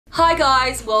Hi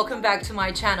guys, welcome back to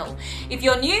my channel. If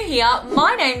you're new here,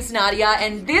 my name's Nadia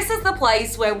and this is the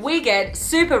place where we get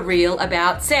super real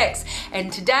about sex.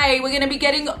 And today we're going to be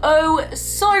getting oh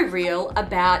so real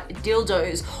about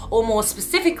dildos, or more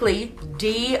specifically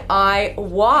DIY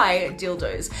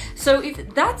dildos. So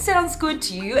if that sounds good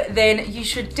to you, then you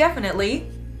should definitely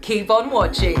keep on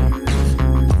watching.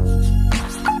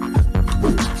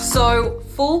 So,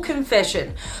 full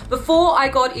confession, before I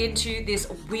got into this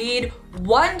weird,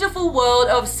 wonderful world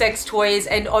of sex toys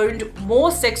and owned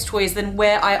more sex toys than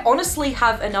where I honestly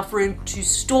have enough room to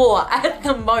store at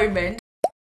the moment,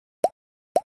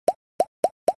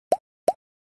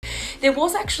 there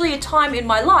was actually a time in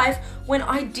my life when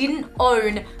I didn't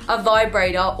own a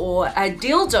vibrator or a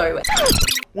dildo.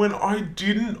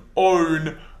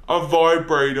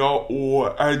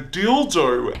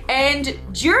 And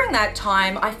during that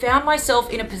time, I found myself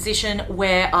in a position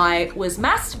where I was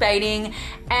masturbating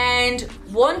and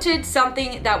wanted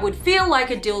something that would feel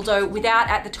like a dildo without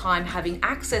at the time having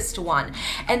access to one.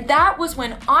 And that was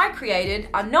when I created,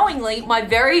 unknowingly, my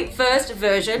very first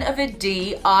version of a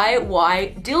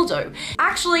DIY dildo.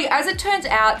 Actually, as it turns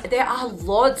out, there are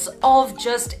lots of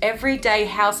just everyday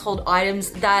household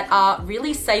items that are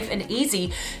really safe and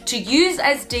easy to use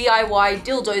as DIY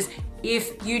dildos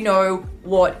if you know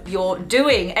what you're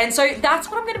doing. And so that's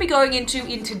what I'm going to be going into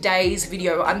in today's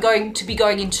video. I'm going to be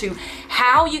going into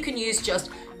how you can use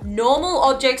just normal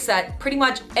objects that pretty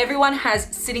much everyone has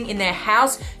sitting in their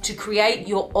house to create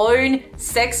your own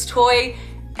sex toy,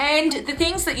 and the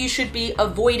things that you should be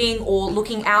avoiding or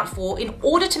looking out for in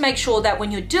order to make sure that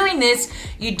when you're doing this,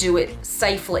 you do it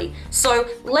safely. So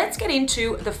let's get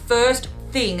into the first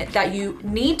thing that you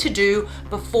need to do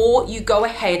before you go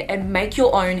ahead and make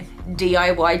your own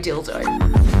DIY dildo.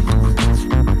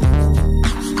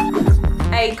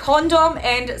 A condom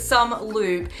and some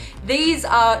lube. These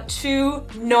are two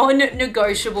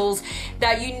non-negotiables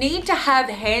that you need to have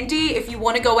handy if you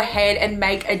want to go ahead and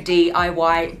make a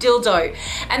DIY dildo.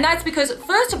 And that's because,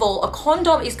 first of all, a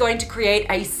condom is going to create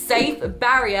a safe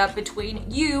barrier between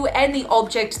you and the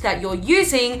object that you're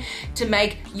using to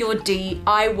make your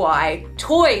DIY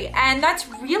toy. And that's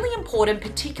really important,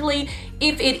 particularly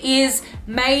if it is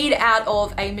made out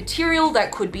of a material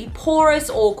that could be porous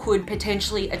or could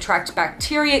potentially attract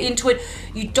bacteria into it.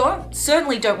 You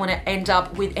certainly don't want to end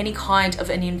up with any kind of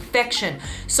an infection.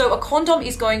 So a condom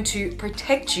is going to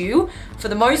protect you for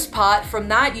the most part from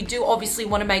that. You do obviously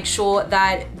want to make sure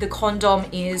that the condom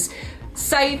is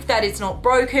safe, that it's not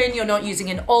broken, you're not using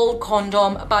an old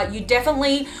condom, but you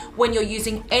definitely, when you're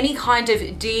using any kind of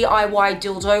DIY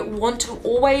dildo, want to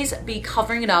always be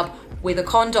covering it up with a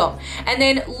condom. And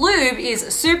then lube is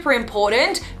super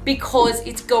important because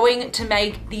it's going to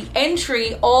make the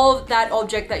entry of that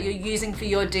object that you're using for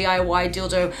your DIY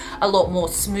dildo a lot more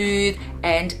smooth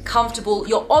and comfortable.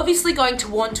 You're obviously going to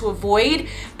want to avoid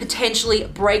potentially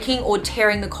breaking or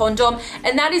tearing the condom,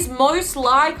 and that is most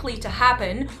likely to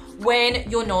happen when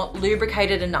you're not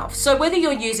lubricated enough. So whether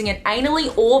you're using it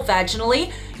anally or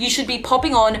vaginally, you should be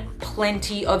popping on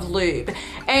plenty of lube.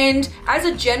 And as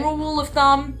a general rule of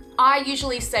thumb, I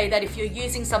usually say that if you're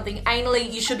using something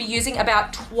anally, you should be using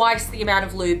about twice the amount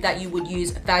of lube that you would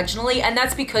use vaginally. And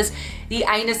that's because the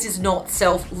anus is not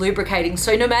self-lubricating.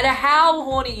 So no matter how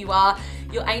horny you are,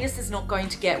 your anus is not going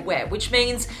to get wet, which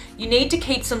means you need to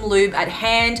keep some lube at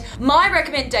hand. My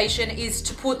recommendation is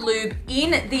to put lube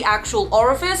in the actual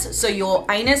orifice, so your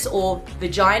anus or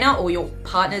vagina, or your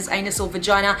partner's anus or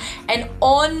vagina, and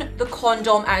on the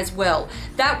condom as well.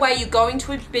 That way you're going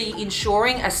to be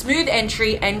ensuring a smooth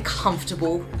entry and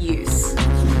comfortable use.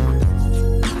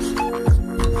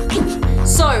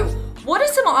 So, what are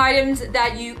some items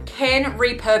that you can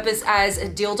repurpose as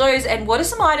dildos, and what are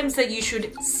some items that you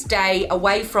should stay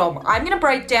away from? I'm going to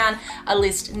break down a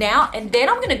list now, and then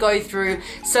I'm going to go through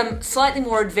some slightly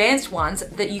more advanced ones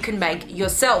that you can make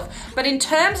yourself. But in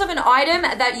terms of an item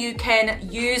that you can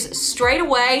use straight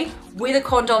away with a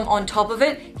condom on top of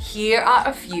it, here are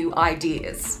a few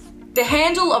ideas. The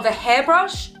handle of a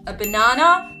hairbrush, a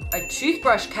banana, a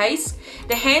toothbrush case,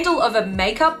 the handle of a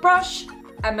makeup brush,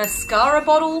 a mascara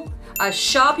bottle, a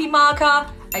Sharpie marker,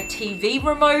 a TV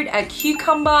remote, a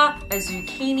cucumber, a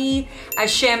zucchini, a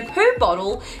shampoo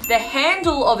bottle, the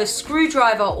handle of a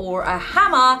screwdriver or a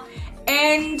hammer,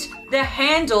 and the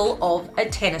handle of a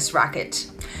tennis racket.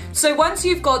 So once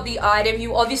you've got the item,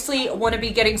 you obviously want to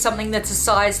be getting something that's a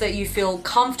size that you feel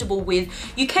comfortable with.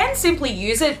 You can simply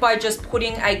use it by just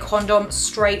putting a condom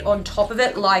straight on top of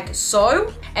it like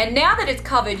so. And now that it's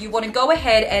covered, you want to go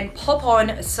ahead and pop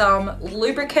on some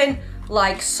lubricant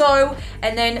like so,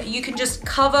 and then you can just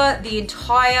cover the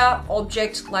entire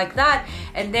object like that,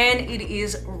 and then it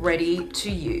is ready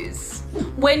to use.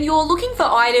 When you're looking for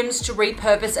items to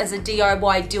repurpose as a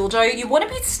DIY dildo, you want to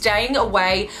be staying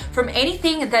away from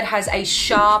anything that has a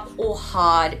sharp or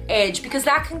hard edge, because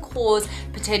that can cause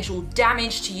potential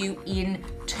damage to you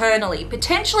internally,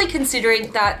 potentially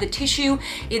considering that the tissue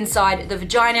inside the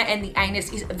vagina and the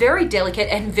anus is very delicate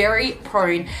and very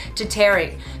prone to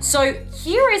tearing. So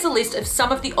here is a list of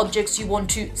some of the objects you want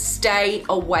to stay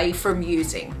away from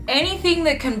using. Anything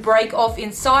that can break off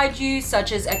inside you,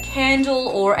 such as a candle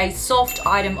or a soft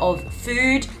item of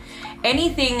food.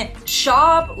 Anything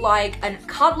sharp like a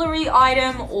cutlery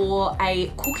item or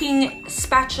a cooking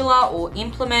spatula or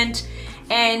implement,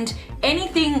 and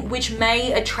anything which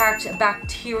may attract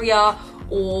bacteria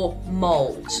or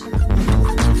mold.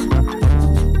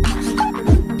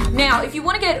 Now, if you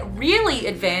want to get really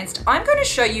advanced, I'm going to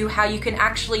show you how you can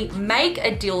actually make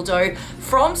a dildo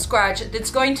from scratch that's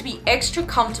going to be extra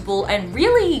comfortable and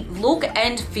really look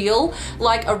and feel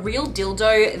like a real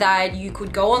dildo that you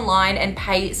could go online and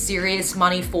pay serious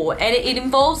money for. And it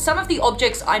involves some of the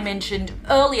objects I mentioned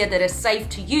earlier that are safe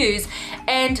to use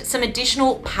and some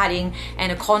additional padding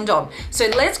and a condom. So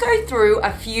let's go through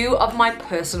a few of my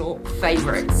personal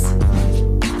favorites.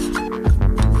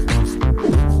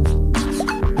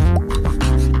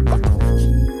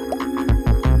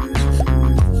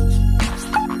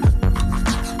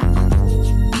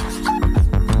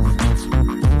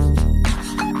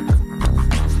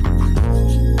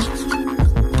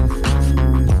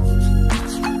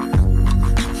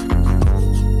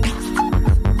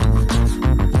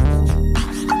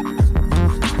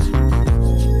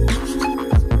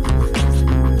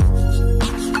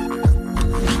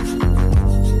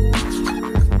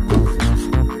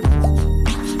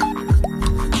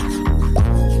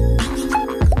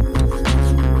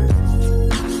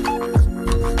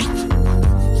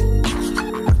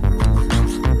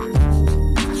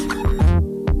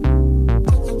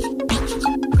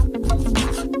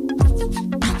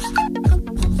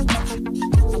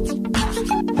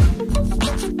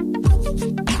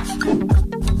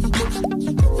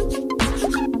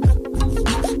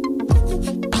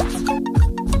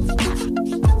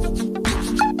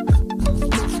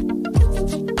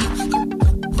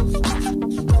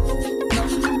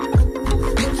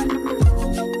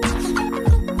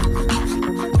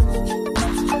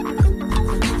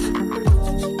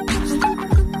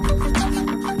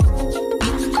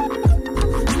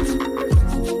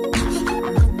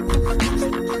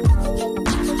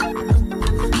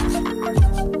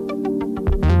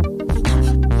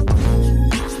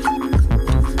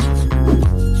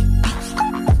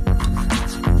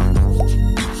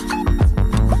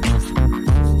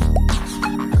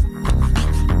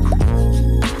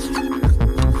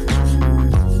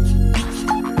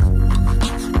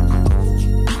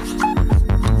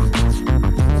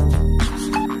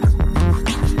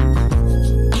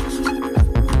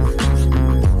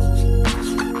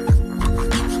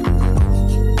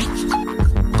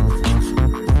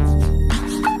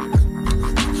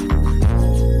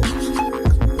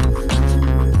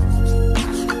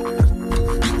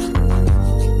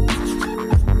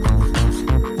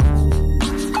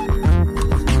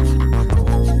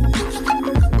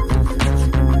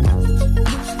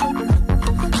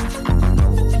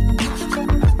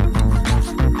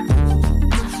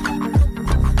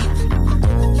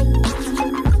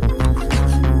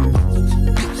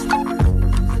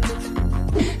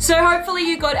 So hopefully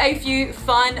you got a few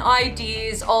fun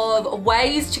ideas of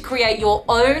ways to create your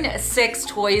own sex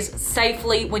toys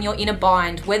safely when you're in a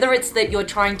bind, whether it's that you're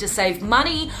trying to save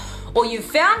money or you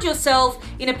found yourself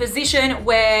in a position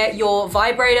where your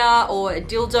vibrator or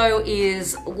dildo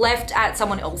is left at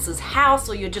someone else's house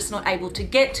or you're just not able to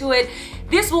get to it.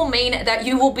 This will mean that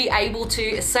you will be able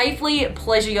to safely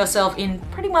pleasure yourself in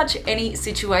pretty much any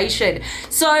situation.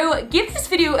 So give this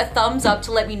video a thumbs up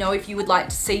to let me know if you would like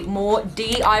to see more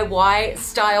DIY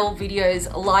style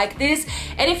videos like this.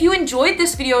 And if you enjoyed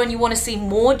this video and you want to see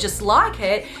more just like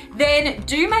it, then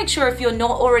do make sure if you're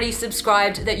not already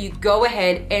subscribed that you go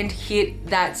ahead and hit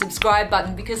that subscribe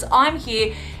button, because I'm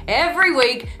here every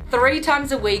week, 3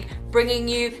 times a week, bringing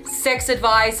you sex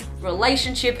advice,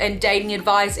 relationship and dating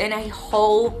advice, and a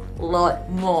whole lot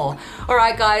more. All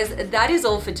right, guys, that is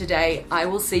all for today. I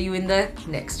will see you in the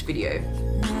next video.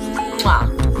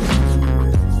 Mwah.